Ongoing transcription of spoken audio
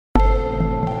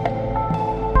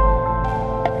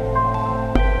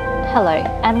Hello,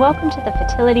 and welcome to the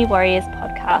Fertility Warriors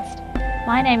podcast.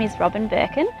 My name is Robin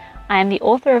Birkin. I am the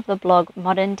author of the blog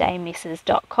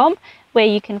moderndaymrs.com, where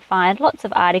you can find lots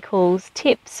of articles,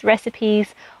 tips,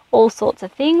 recipes, all sorts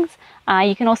of things.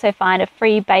 You can also find a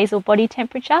free basal body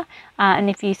temperature, and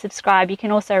if you subscribe, you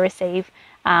can also receive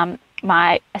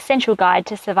my essential guide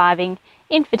to surviving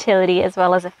infertility, as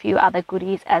well as a few other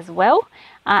goodies as well.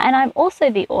 And I'm also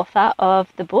the author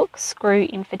of the book Screw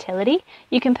Infertility.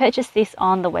 You can purchase this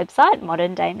on the website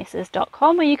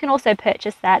moderndaymrs.com, or you can also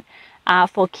purchase that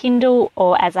for Kindle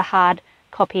or as a hard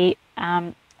copy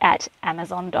at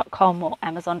amazon.com or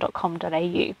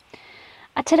amazon.com.au.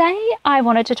 Today I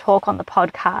wanted to talk on the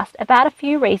podcast about a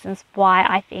few reasons why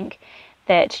I think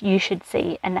that you should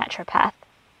see a naturopath.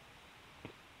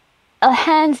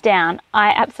 Hands down, I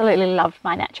absolutely loved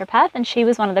my naturopath, and she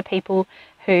was one of the people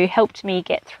who helped me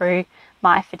get through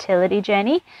my fertility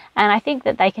journey. And I think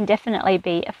that they can definitely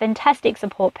be a fantastic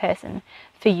support person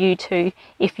for you too,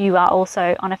 if you are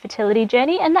also on a fertility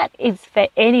journey. And that is for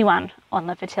anyone on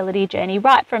the fertility journey,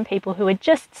 right from people who are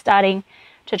just starting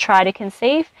to try to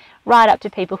conceive, right up to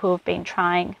people who have been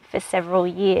trying for several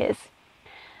years.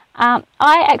 I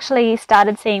actually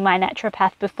started seeing my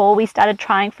naturopath before we started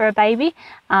trying for a baby,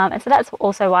 and so that's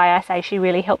also why I say she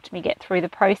really helped me get through the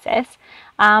process.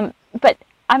 But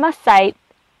I must say,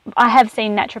 I have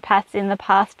seen naturopaths in the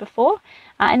past before,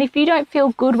 and if you don't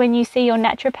feel good when you see your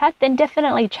naturopath, then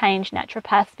definitely change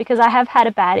naturopaths, because I have had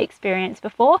a bad experience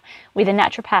before with a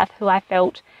naturopath who I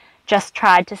felt just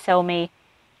tried to sell me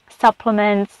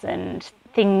supplements and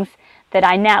things that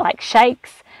I now like,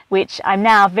 shakes, which I'm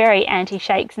now very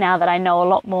anti-shakes now that I know a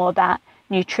lot more about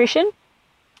nutrition.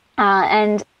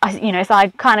 And so I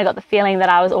kind of got the feeling that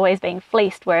I was always being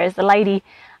fleeced, whereas the lady,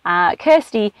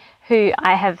 Kirsty, who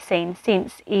I have seen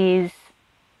since, is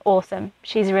awesome.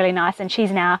 She's really nice, and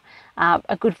she's now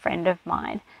a good friend of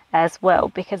mine as well,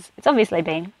 because it's obviously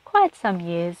been quite some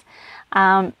years.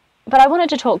 But I wanted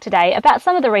to talk today about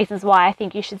some of the reasons why I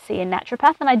think you should see a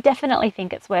naturopath, and I definitely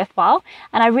think it's worthwhile.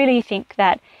 And I really think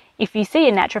that if you see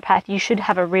a naturopath, you should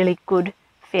have a really good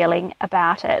feeling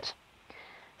about it.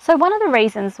 So one of the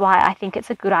reasons why I think it's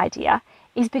a good idea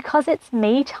is because it's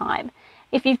me time.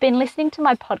 If you've been listening to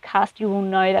my podcast, you will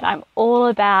know that I'm all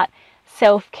about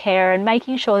self-care and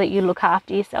making sure that you look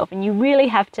after yourself, and you really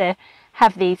have to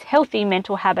have these healthy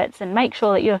mental habits and make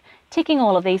sure that you're ticking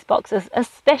all of these boxes,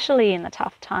 especially in the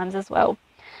tough times as well.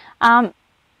 And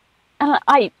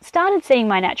I started seeing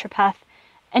my naturopath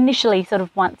initially sort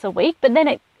of once a week, but then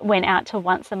it went out to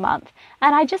once a month.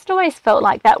 And I just always felt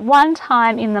like that one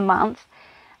time in the month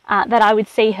that I would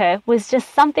see her was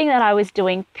just something that I was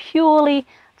doing purely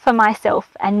for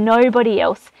myself and nobody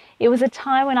else. It was a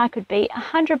time when I could be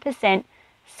 100%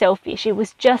 selfish. It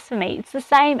was just for me. It's the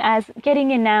same as getting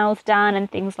your nails done and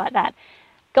things like that.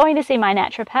 Going to see my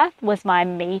naturopath was my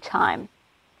me time.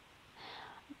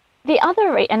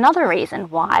 Another reason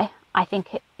why I think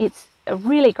it's a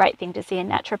really great thing to see a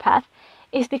naturopath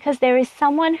is because there is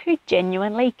someone who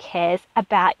genuinely cares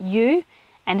about you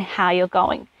and how you're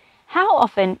going. How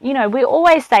often, we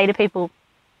always say to people,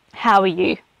 how are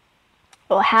you?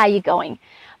 Or how are you going?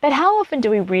 But how often do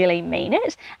we really mean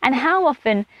it? And how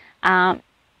often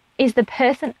is the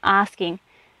person asking,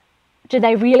 do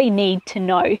they really need to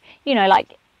know?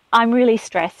 Like, I'm really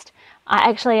stressed.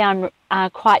 I'm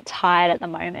quite tired at the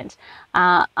moment.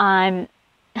 I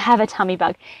have a tummy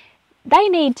bug. They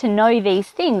need to know these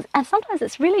things, and sometimes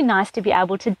it's really nice to be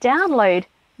able to download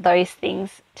those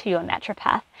things to your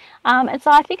naturopath. And so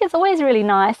I think it's always really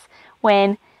nice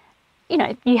when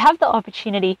you have the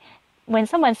opportunity, when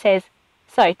someone says,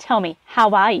 so tell me,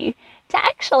 how are you, to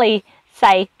actually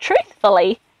say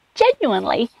truthfully,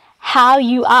 genuinely, how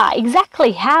you are,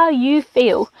 exactly how you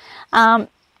feel, and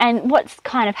what's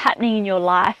kind of happening in your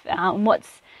life,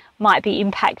 what's might be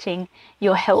impacting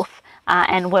your health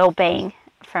and well-being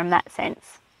from that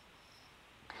sense.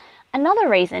 Another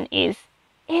reason is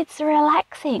it's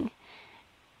relaxing.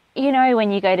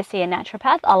 When you go to see a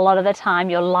naturopath, a lot of the time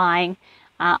you're lying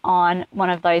on one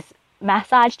of those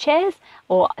massage chairs,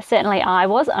 or certainly I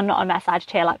was. I'm not a massage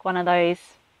chair, like one of those,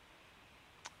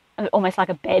 almost like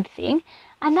a bed thing,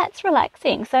 and that's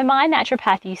relaxing. So my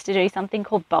naturopath used to do something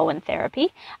called Bowen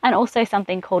therapy, and also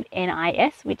something called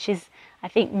NIS, which is, I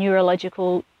think,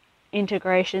 neurological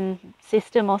integration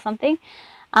system or something,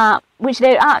 which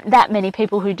there aren't that many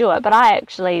people who do it, but I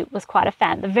actually was quite a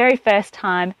fan. The very first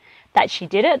time that she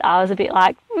did it, I was a bit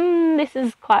like, this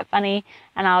is quite funny,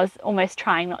 and I was almost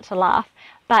trying not to laugh.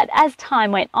 But as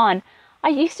time went on, I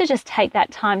used to just take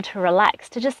that time to relax,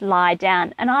 to just lie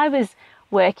down, and I was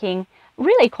working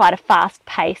really quite a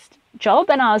fast-paced job,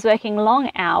 and I was working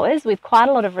long hours with quite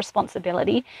a lot of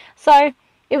responsibility. So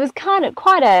it was kind of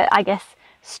quite a, I guess,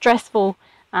 stressful,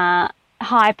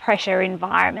 high pressure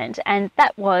environment. And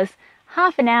that was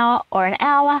half an hour or an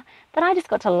hour that I just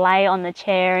got to lay on the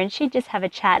chair, and she'd just have a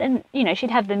chat, and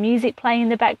she'd have the music playing in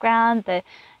the background,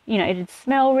 it'd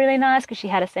smell really nice because she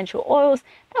had essential oils.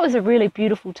 That was a really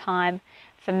beautiful time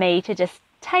for me to just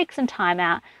take some time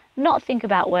out, not think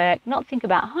about work, not think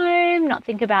about home, not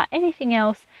think about anything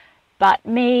else but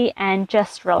me, and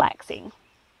just relaxing.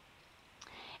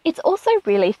 It's also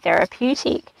really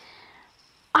therapeutic.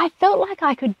 I felt like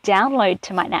I could download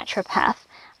to my naturopath,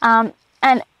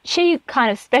 and she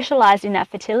kind of specialised in that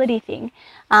fertility thing.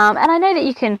 And I know that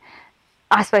you can,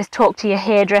 I suppose, talk to your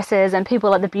hairdressers and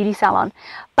people at the beauty salon,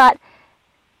 but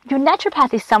your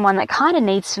naturopath is someone that kind of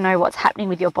needs to know what's happening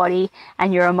with your body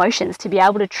and your emotions to be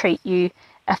able to treat you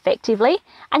effectively,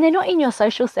 and they're not in your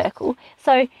social circle.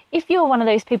 So if you're one of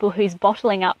those people who's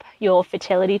bottling up your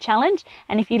fertility challenge,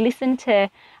 and if you listen to,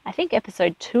 I think,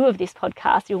 episode 2 of this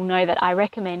podcast, you'll know that I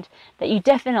recommend that you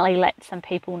definitely let some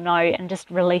people know and just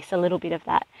release a little bit of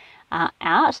that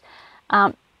out.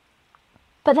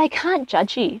 But they can't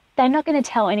judge you. They're not going to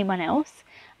tell anyone else.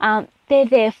 They're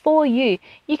there for you.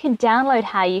 You can download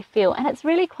how you feel, and it's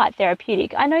really quite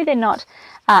therapeutic. I know they're not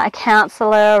a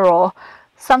counsellor or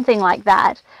something like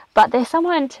that, but they're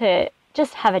someone to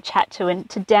just have a chat to and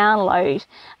to download.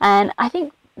 And I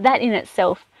think that in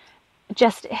itself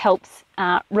just helps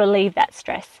relieve that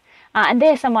stress. And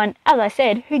they're someone, as I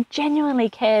said, who genuinely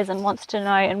cares and wants to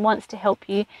know and wants to help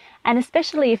you. And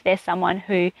especially if they're someone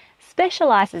who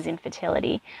specialises in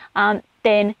fertility,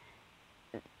 then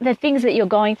the things that you're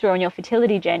going through on your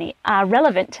fertility journey are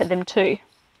relevant to them too.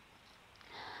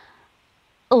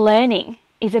 Learning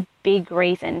is a big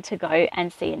reason to go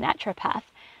and see a naturopath.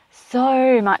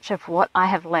 So much of what I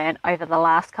have learned over the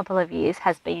last couple of years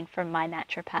has been from my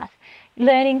naturopath.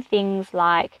 Learning things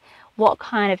like what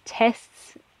kind of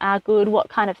tests are good, what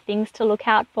kind of things to look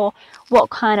out for, what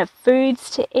kind of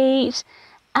foods to eat.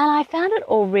 And I found it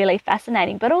all really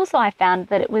fascinating, but also I found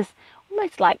that it was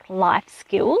almost like life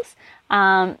skills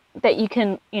that you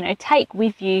can, take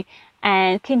with you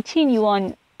and continue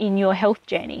on in your health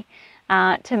journey.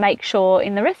 To make sure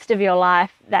in the rest of your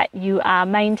life that you are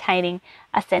maintaining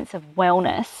a sense of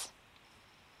wellness.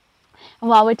 And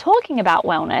while we're talking about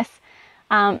wellness,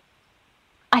 I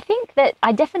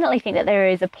definitely think that there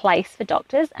is a place for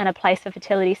doctors and a place for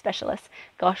fertility specialists.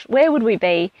 Gosh, where would we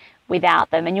be without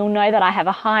them? And you'll know that I have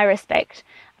a high respect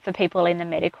for people in the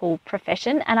medical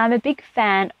profession, and I'm a big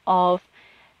fan of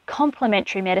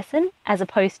complementary medicine as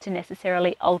opposed to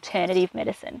necessarily alternative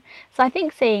medicine. So I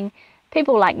think seeing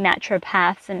people like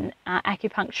naturopaths and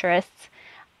acupuncturists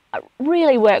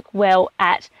really work well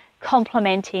at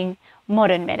complementing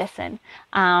modern medicine.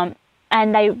 But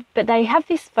they have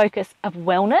this focus of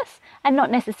wellness and not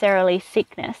necessarily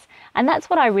sickness. And that's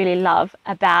what I really love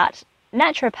about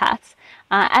naturopaths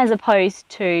as opposed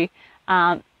to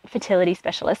fertility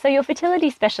specialists. So your fertility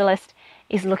specialist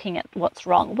is looking at what's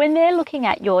wrong. When they're looking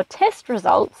at your test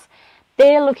results,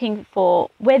 they're looking for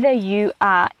whether you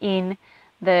are in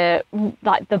the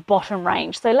bottom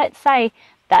range. So let's say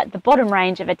that the bottom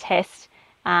range of a test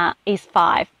is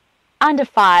 5. Under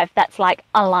 5, that's like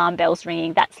alarm bells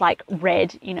ringing. That's like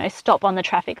red, stop on the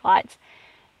traffic lights.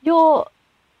 Your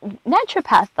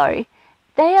naturopath, though,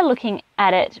 they are looking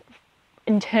at it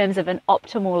in terms of an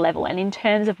optimal level and in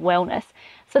terms of wellness.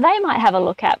 So they might have a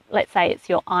look at, let's say it's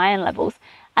your iron levels,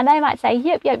 and they might say,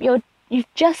 yep,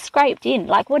 you've just scraped in.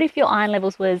 Like, what if your iron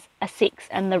levels was a 6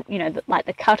 and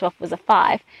the cutoff was a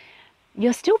 5?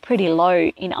 You're still pretty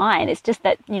low in iron. It's just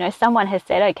that, someone has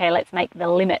said, okay, let's make the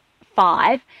limit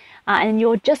 5, and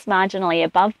you're just marginally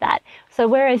above that. So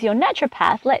whereas your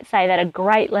naturopath, let's say that a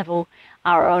great level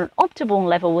or an optimal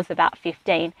level was about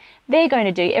 15, they're going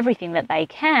to do everything that they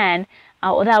can,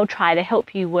 or they'll try to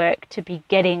help you work to be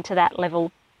getting to that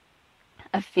level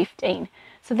of 15.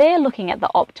 So they're looking at the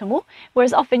optimal,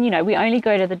 whereas often, we only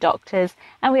go to the doctors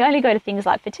and we only go to things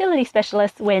like fertility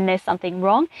specialists when there's something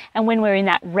wrong and when we're in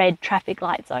that red traffic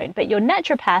light zone. But your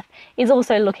naturopath is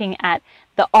also looking at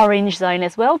the orange zone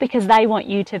as well, because they want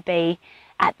you to be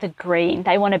at the green.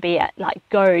 They want to be at like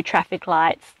go traffic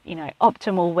lights,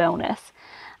 optimal wellness.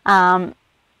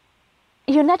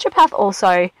 Your naturopath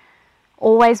also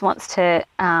always wants to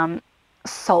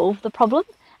solve the problem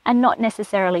and not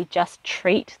necessarily just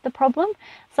treat the problem.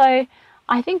 So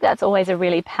I think that's always a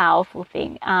really powerful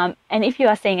thing. And if you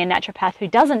are seeing a naturopath who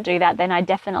doesn't do that, then I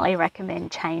definitely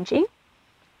recommend changing.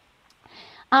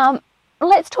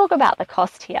 Let's talk about the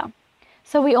cost here.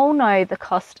 So we all know the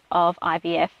cost of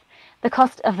IVF, the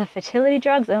cost of the fertility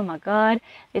drugs. Oh my God,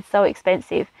 it's so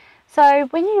expensive. So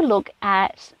when you look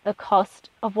at the cost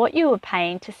of what you were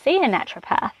paying to see a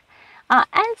naturopath,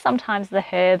 and sometimes the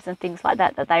herbs and things like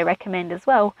that that they recommend as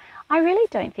well, I really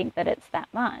don't think that it's that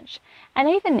much. And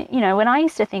even, when I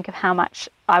used to think of how much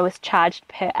I was charged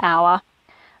per hour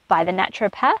by the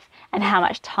naturopath and how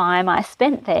much time I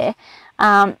spent there,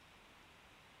 I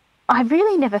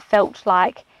really never felt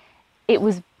like it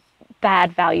was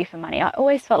bad value for money. I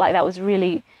always felt like that was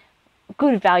really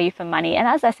good value for money. And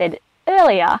as I said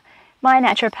earlier, my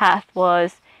naturopath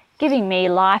was giving me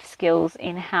life skills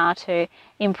in how to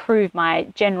improve my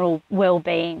general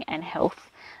well-being and health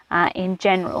in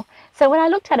general. So when I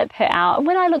looked at it per hour,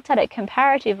 when I looked at it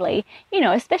comparatively,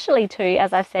 especially to,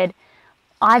 as I've said,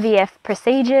 IVF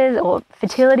procedures or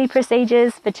fertility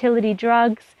procedures, fertility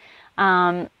drugs,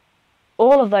 all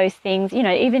of those things,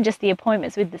 even just the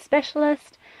appointments with the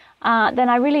specialist, then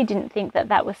I really didn't think that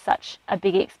that was such a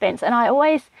big expense. And I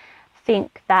always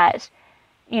think that,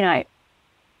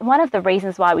 one of the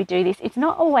reasons why we do this, it's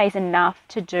not always enough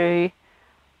to do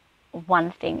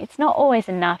one thing. It's not always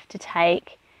enough to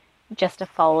take just a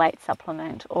folate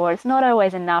supplement, or it's not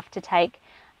always enough to take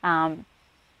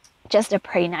just a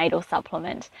prenatal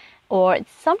supplement, or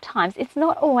sometimes it's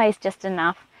not always just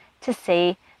enough to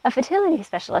see a fertility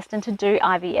specialist and to do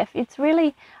IVF. It's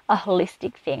really a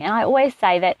holistic thing. And I always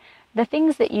say that the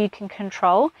things that you can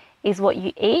control is what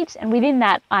you eat, and within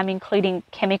that I'm including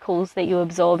chemicals that you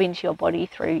absorb into your body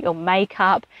through your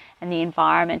makeup and the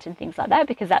environment and things like that,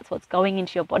 because that's what's going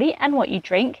into your body, and what you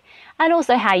drink, and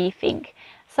also how you think.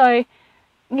 So,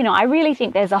 I really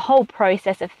think there's a whole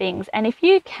process of things, and if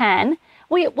you can,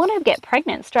 we want to get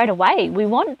pregnant straight away. We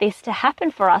want this to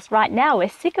happen for us right now. We're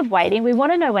sick of waiting. We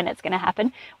want to know when it's going to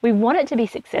happen. We want it to be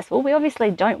successful. We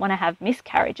obviously don't want to have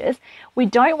miscarriages. We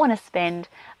don't want to spend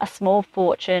a small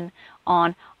fortune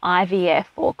on IVF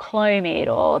or Clomid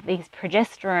or these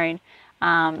progesterone.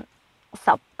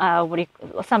 Some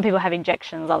people have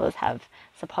injections, others have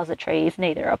suppositories.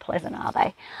 Neither are pleasant, are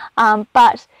they?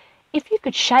 But if you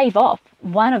could shave off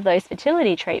one of those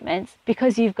fertility treatments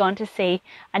because you've gone to see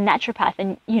a naturopath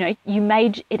and, you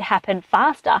made it happen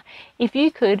faster, if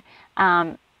you could,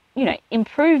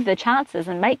 improve the chances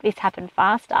and make this happen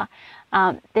faster,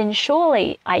 then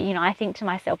surely, I think to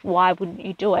myself, why wouldn't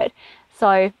you do it?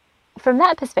 So from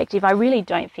that perspective, I really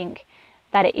don't think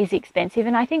that it is expensive.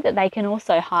 And I think that they can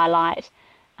also highlight,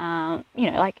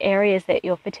 like areas that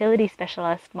your fertility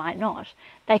specialist might not.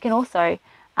 They can also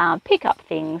pick up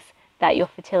things that your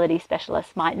fertility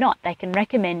specialist might not. They can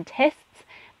recommend tests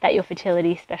that your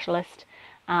fertility specialist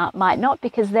might not,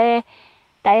 because they're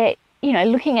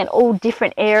looking at all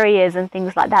different areas and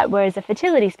things like that, whereas a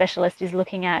fertility specialist is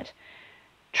looking at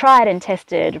tried and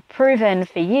tested, proven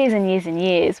for years and years and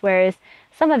years, whereas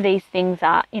some of these things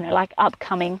are, like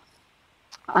upcoming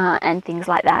and things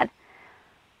like that.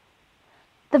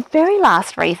 The very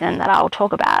last reason that I'll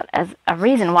talk about as a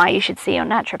reason why you should see your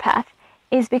naturopath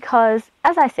is because,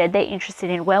 as I said, they're interested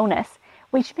in wellness,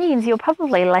 which means you're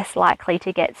probably less likely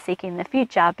to get sick in the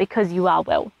future because you are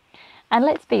well. And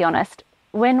let's be honest,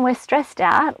 when we're stressed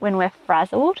out, when we're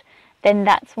frazzled, then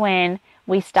that's when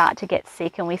we start to get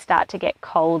sick and we start to get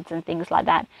colds and things like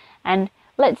that. And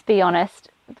let's be honest,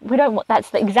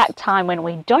 that's the exact time when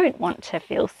we don't want to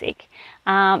feel sick.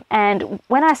 And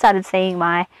when I started seeing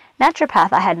my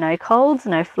naturopath, I had no colds,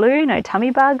 no flu, no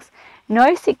tummy bugs,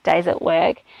 no sick days at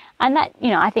work. And that,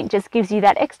 I think just gives you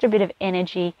that extra bit of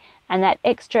energy and that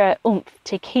extra oomph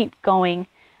to keep going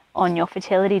on your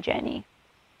fertility journey.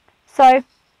 So,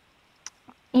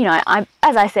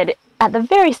 as I said at the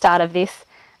very start of this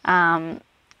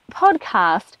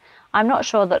podcast, I'm not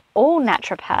sure that all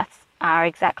naturopaths are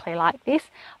exactly like this,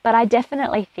 but I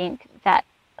definitely think that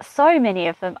so many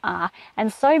of them are,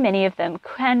 and so many of them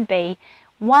can be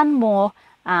one more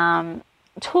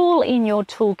tool in your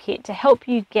toolkit to help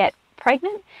you get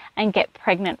pregnant and get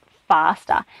pregnant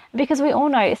faster. Because we all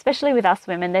know, especially with us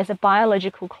women, there's a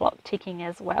biological clock ticking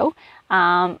as well,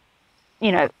 as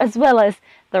well as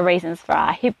the reasons for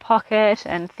our hip pocket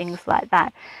and things like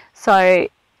that. So,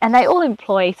 and they all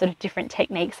employ sort of different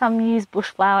techniques. Some use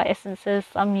bushflower essences,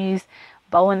 some use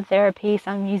Bowen therapy,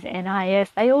 some use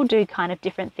NIS. They all do kind of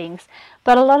different things,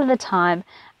 but a lot of the time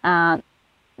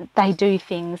they do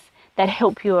things that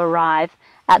help you arrive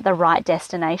at the right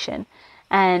destination.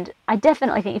 And I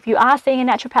definitely think if you are seeing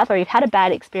a naturopath or you've had a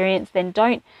bad experience, then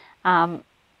don't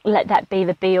let that be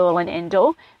the be-all and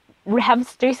end-all.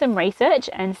 Do some research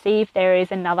and see if there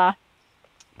is another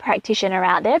practitioner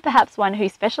out there, perhaps one who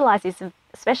specializes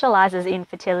in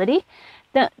fertility.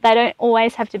 They don't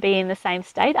always have to be in the same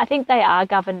state. I think they are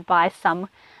governed by some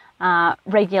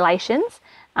regulations.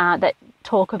 that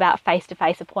talk about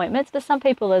face-to-face appointments, but some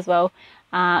people as well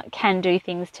can do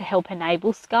things to help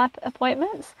enable Skype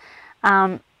appointments.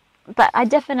 But I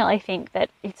definitely think that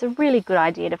it's a really good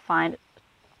idea to find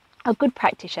a good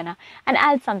practitioner and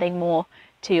add something more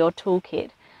to your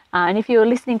toolkit. And if you were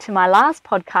listening to my last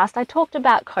podcast, I talked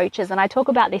about coaches, and I talk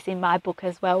about this in my book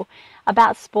as well,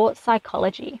 about sports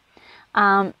psychology.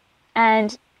 And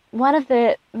one of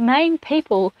the main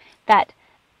people that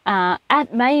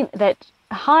that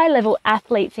high-level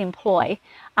athletes employ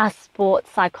are sports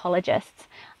psychologists.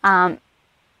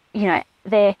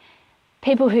 They're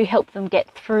people who help them get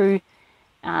through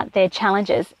their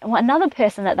challenges. Another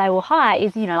person that they will hire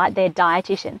is, like their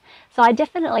dietitian. So I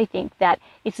definitely think that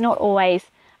it's not always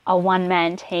a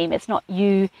one-man team. It's not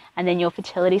you and then your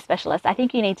fertility specialist. I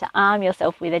think you need to arm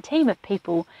yourself with a team of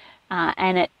people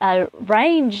and a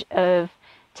range of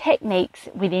techniques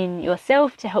within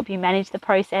yourself to help you manage the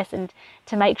process and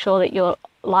to make sure that your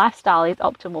lifestyle is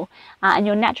optimal. And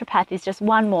your naturopath is just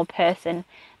one more person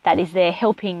that is there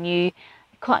helping you,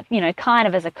 kind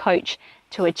of as a coach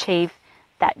to achieve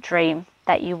that dream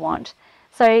that you want.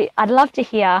 So I'd love to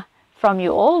hear from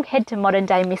you all. Head to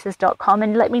moderndaymrs.com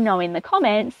and let me know in the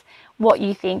comments what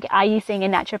you think. Are you seeing a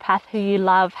naturopath who you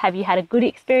love? Have you had a good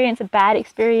experience, a bad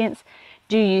experience?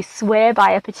 Do you swear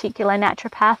by a particular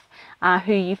naturopath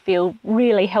who you feel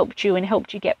really helped you and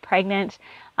helped you get pregnant?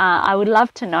 I would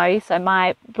love to know. So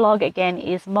my blog again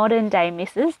is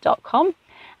moderndaymrs.com,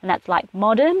 and that's like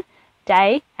modern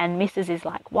day and Mrs. is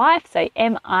like wife, so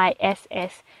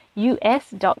MISSUS.com.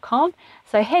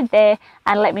 So head there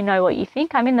and let me know what you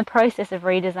think. I'm in the process of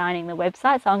redesigning the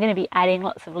website, so I'm going to be adding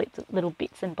lots of little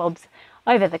bits and bobs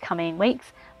over the coming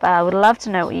weeks, but I would love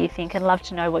to know what you think and love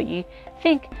to know what you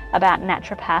think about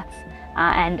naturopaths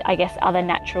and I guess other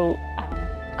natural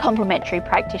complementary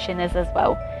practitioners as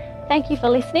well. Thank you for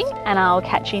listening, and I'll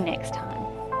catch you next time.